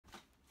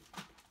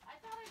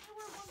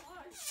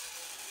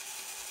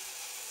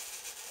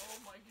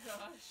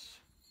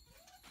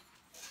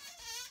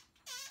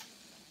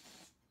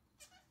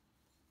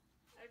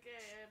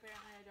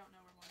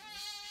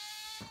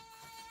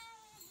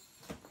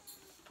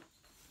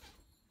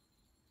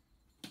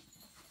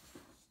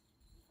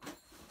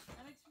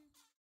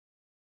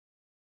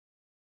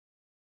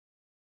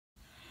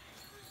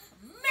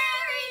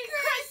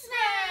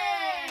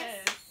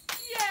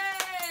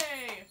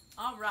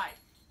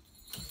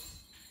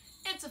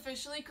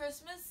officially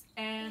Christmas,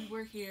 and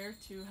we're here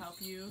to help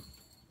you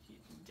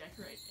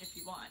decorate if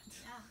you want.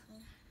 Yeah.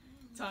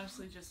 It's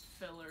honestly just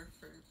filler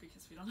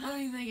because we don't have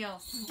anything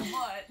else,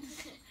 but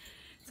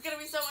it's gonna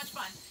be so much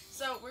fun.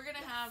 So we're gonna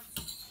have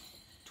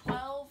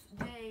 12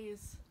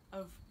 days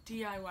of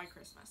DIY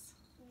Christmas.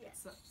 Yes.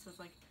 So it's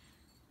like,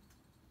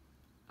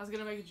 I was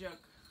gonna make a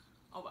joke.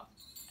 Oh well.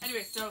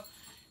 Anyway, so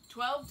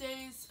 12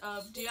 days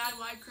of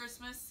DIY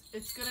Christmas.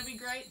 It's gonna be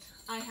great.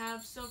 I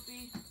have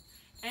Sophie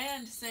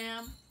and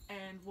Sam,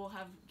 and we'll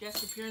have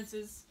guest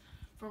appearances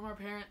from our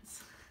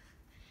parents.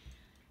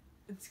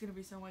 It's gonna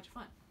be so much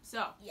fun.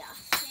 So, yeah.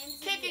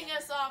 Kicking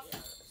us off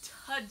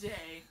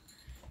today,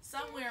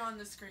 somewhere on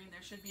the screen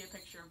there should be a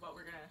picture of what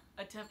we're gonna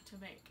attempt to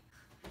make.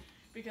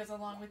 Because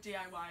along with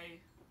DIY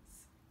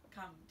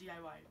come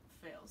DIY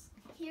fails.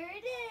 Here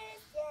it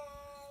is.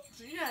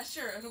 Yay! Yeah,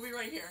 sure. It'll be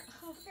right here.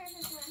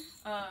 Perfect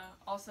one.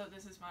 Also,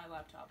 this is my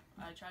laptop.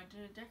 I tried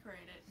to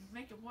decorate it and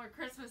make it more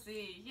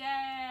Christmassy.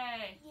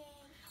 Yay! Yay!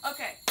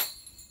 Okay.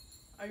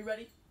 Are you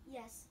ready?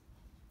 Yes.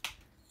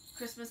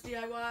 Christmas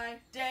DIY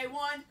day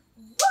 1.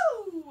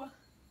 Woo!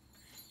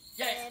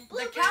 Yeah. And The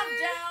blooper.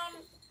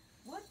 countdown.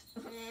 What?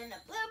 And a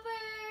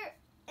blooper.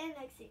 And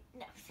next thing.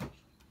 No.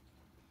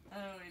 I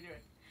don't know what you're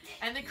doing.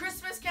 And the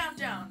Christmas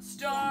countdown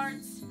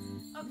starts.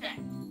 Okay,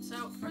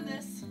 so for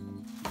this,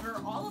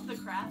 for all of the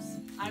crafts,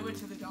 I went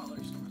to the dollar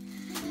store.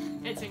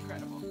 It's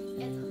incredible.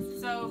 It's awesome.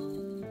 So,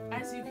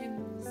 as you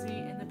can see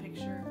in the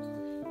picture,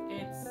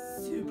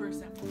 it's super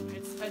simple.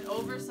 It's an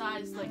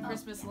oversized, like,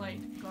 Christmas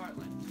light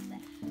garland.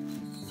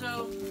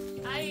 So,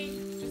 I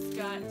just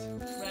got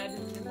red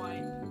and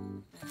white,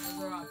 and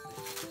those are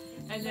opposites.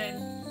 And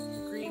then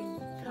green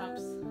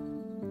cups.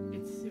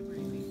 It's super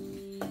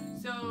easy.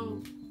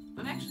 So,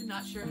 I'm actually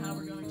not sure how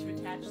we're going to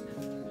attach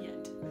them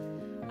yet.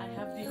 I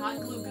have the hot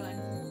glue gun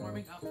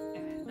warming up,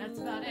 and that's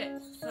about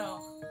it.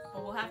 So,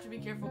 but we'll have to be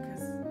careful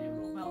because it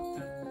will melt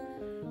the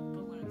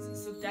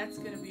balloons. So that's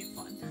going to be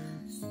fun.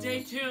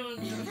 Stay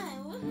tuned.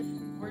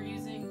 We're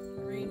using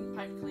green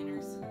pipe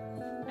cleaners,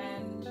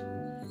 and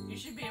you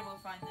should be able to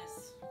find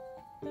these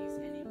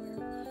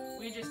anywhere.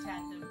 We just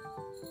had them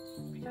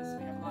because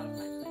we have a lot of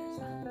pipe cleaners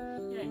now.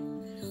 Yay.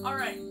 All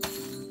right,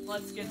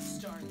 let's get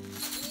started.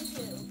 Me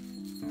too.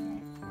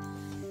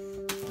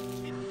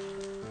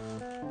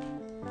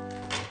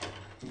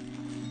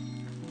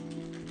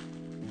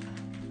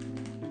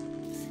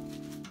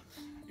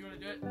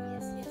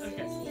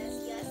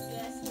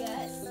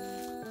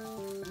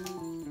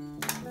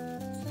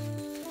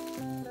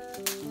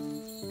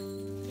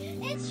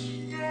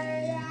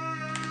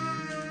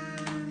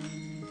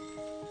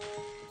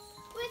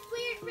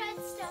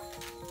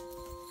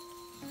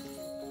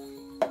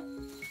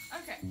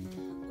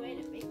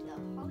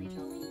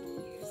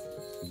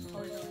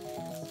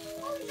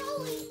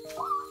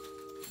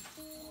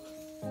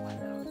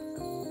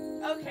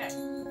 Okay,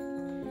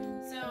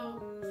 so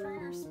for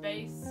your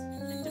space,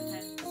 it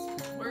depends.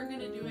 We're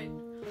gonna do it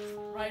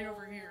right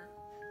over here,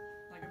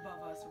 like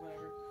above us or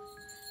whatever.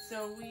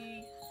 So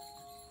we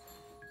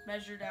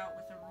measured out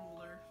with a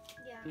ruler,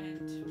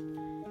 and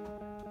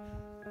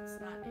it's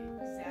not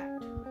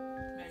exact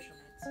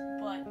measurements,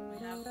 but we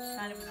have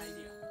kind of an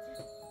idea.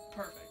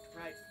 Perfect,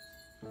 right?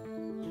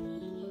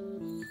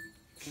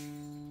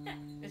 Yeah,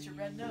 it's your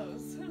red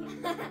nose.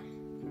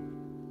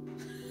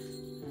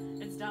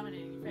 It's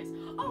dominating your face.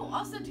 Oh,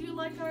 also, do you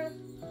like our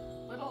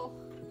little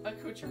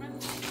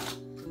accoutrement?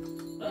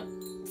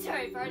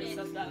 Sorry, pardon.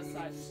 Set that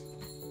aside.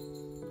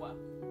 What?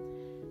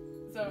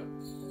 So,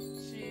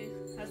 she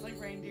has like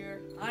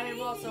reindeer. I am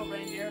also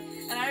reindeer.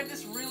 And I have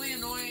this really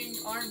annoying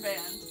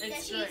armband. It's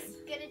that strange. she's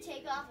gonna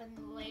take off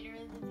in later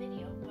in the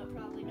video, but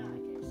probably not,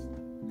 because...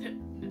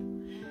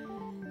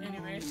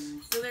 Anyways,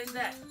 so there's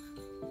that.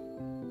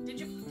 Did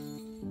you...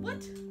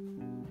 What?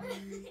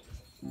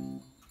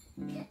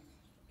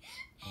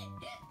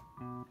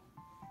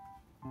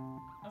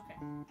 Okay,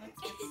 let's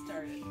get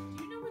started.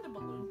 Do you know where the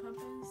balloon pump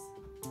is?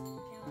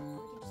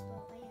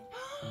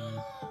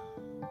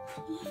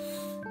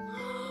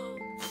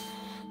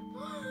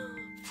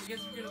 I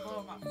guess we're gonna blow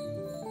them up.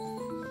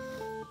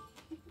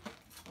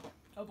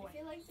 Oh boy. I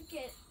feel like the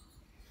kid.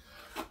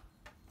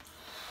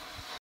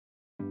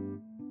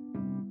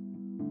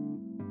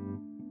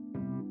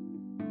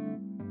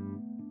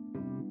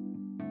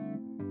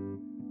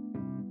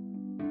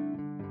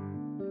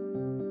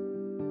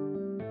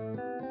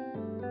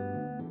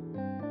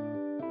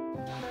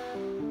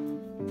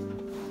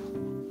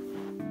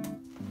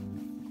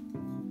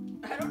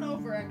 I don't know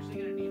if we're actually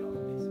gonna need all of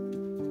these.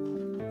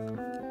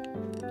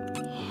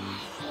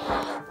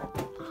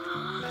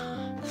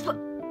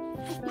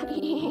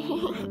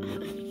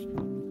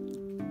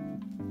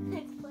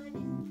 It's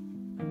funny.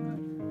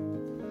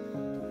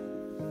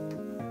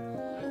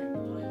 Okay,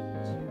 1,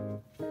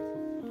 2,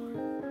 4,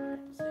 5,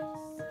 6,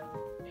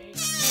 7, 8.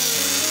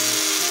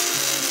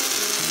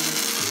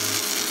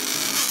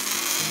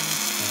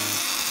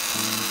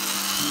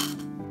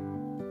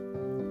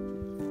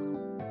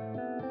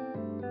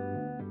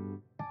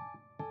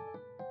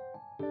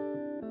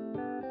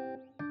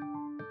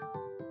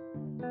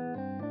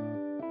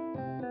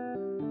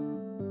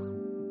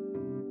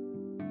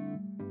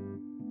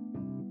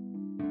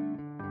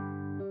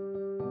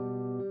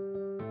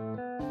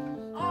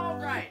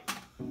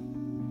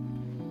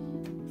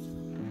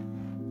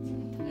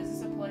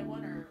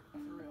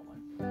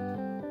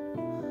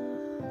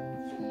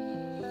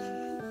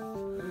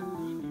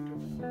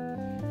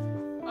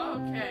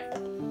 Okay.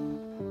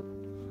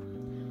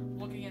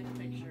 Looking at the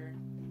picture,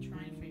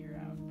 trying to figure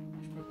out. I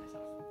should put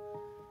myself.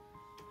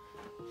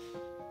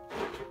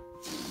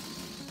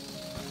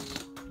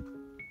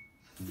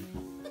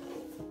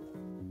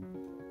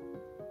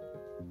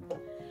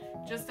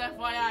 Just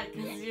FYI,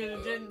 because you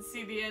didn't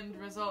see the end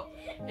result.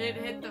 It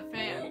hit the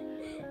fan.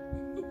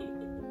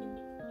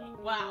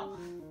 Wow.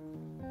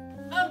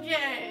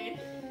 Okay.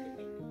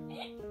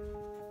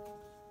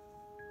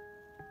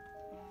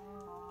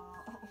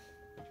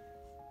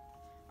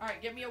 Alright,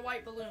 get me a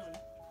white balloon.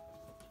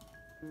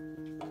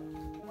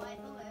 White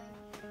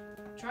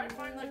balloon. Try to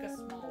find like a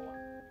small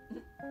one.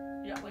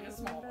 Yeah, like a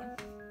small one.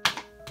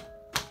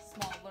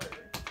 Smaller.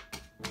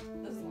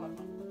 This is a lot of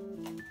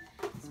fun.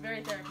 It's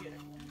very therapeutic.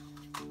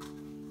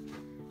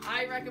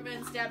 I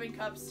recommend stabbing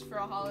cups for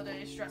a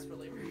holiday stress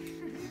reliever.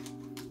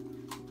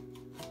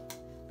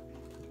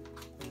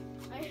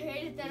 I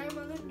hated that I'm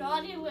on the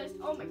naughty list.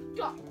 Oh my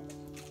god.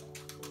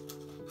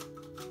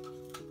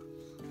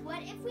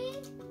 What if we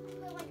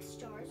put like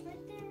stars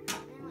right there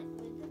and like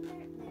put them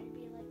there? That'd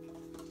be like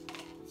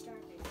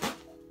starfish.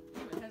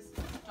 It has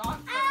dog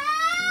fur.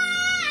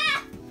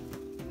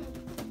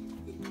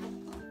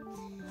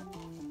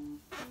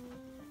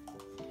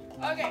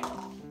 Ah! Okay.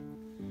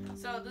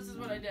 So this is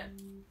what I did.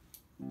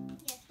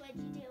 Yes, what'd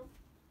you do?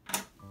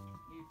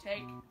 You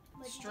take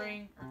What'd you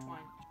string or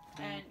twine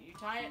and you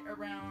tie it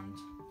around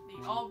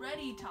the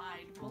already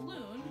tied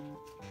balloon.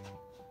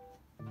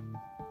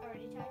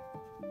 Already tied.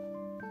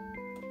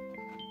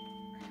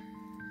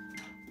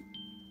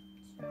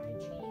 Sorry,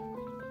 cheating.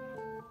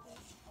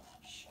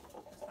 Shh,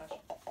 just hush.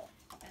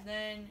 And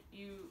then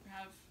you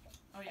have,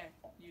 oh yeah,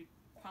 you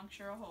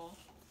puncture a hole,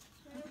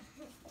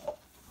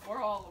 or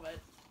all of it,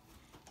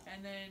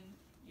 and then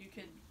you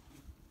can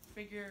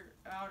figure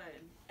out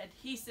an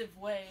adhesive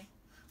way.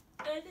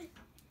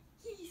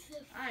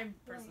 Adhesive. I'm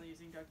personally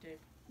using duct tape,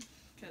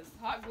 because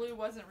hot glue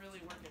wasn't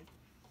really working.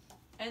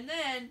 And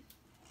then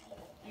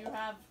you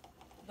have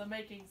the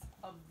makings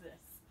of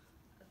this.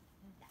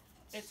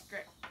 It's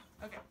great.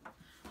 Okay.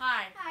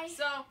 Hi. Hi.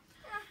 So,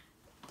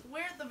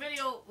 where the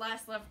video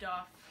last left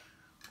off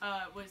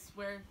was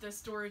where the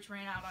storage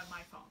ran out on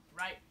my phone,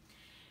 right?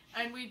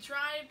 And we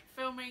tried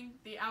filming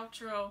the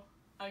outro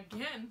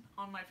again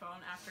on my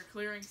phone after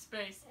clearing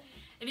space,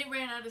 and it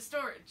ran out of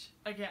storage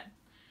again.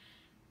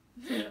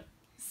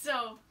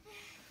 So,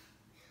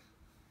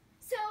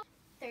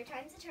 third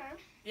time's a charm.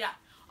 yeah.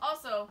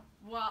 Also,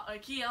 while a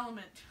key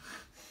element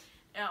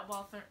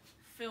while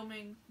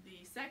filming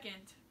the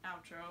second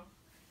outro,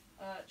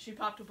 she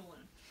popped a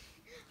balloon.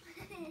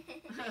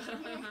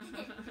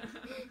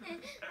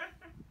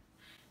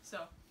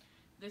 So,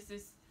 this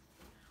is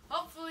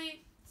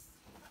hopefully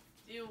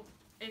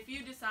if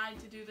you decide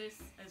to do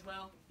this as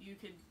well, you're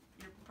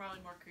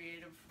probably more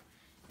creative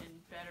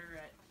and better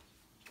at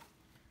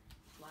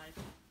life.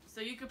 So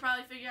you could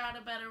probably figure out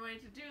a better way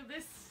to do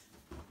this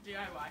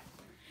DIY.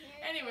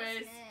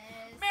 Anyways,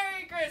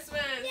 Merry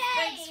Christmas! Yay!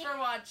 Thanks for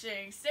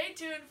watching. Stay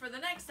tuned for the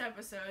next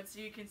episode so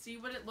you can see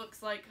what it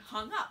looks like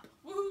hung up.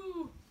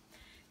 Woohoo!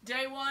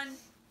 Day 1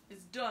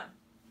 is done.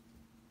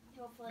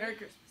 Hopefully. Merry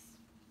Christmas.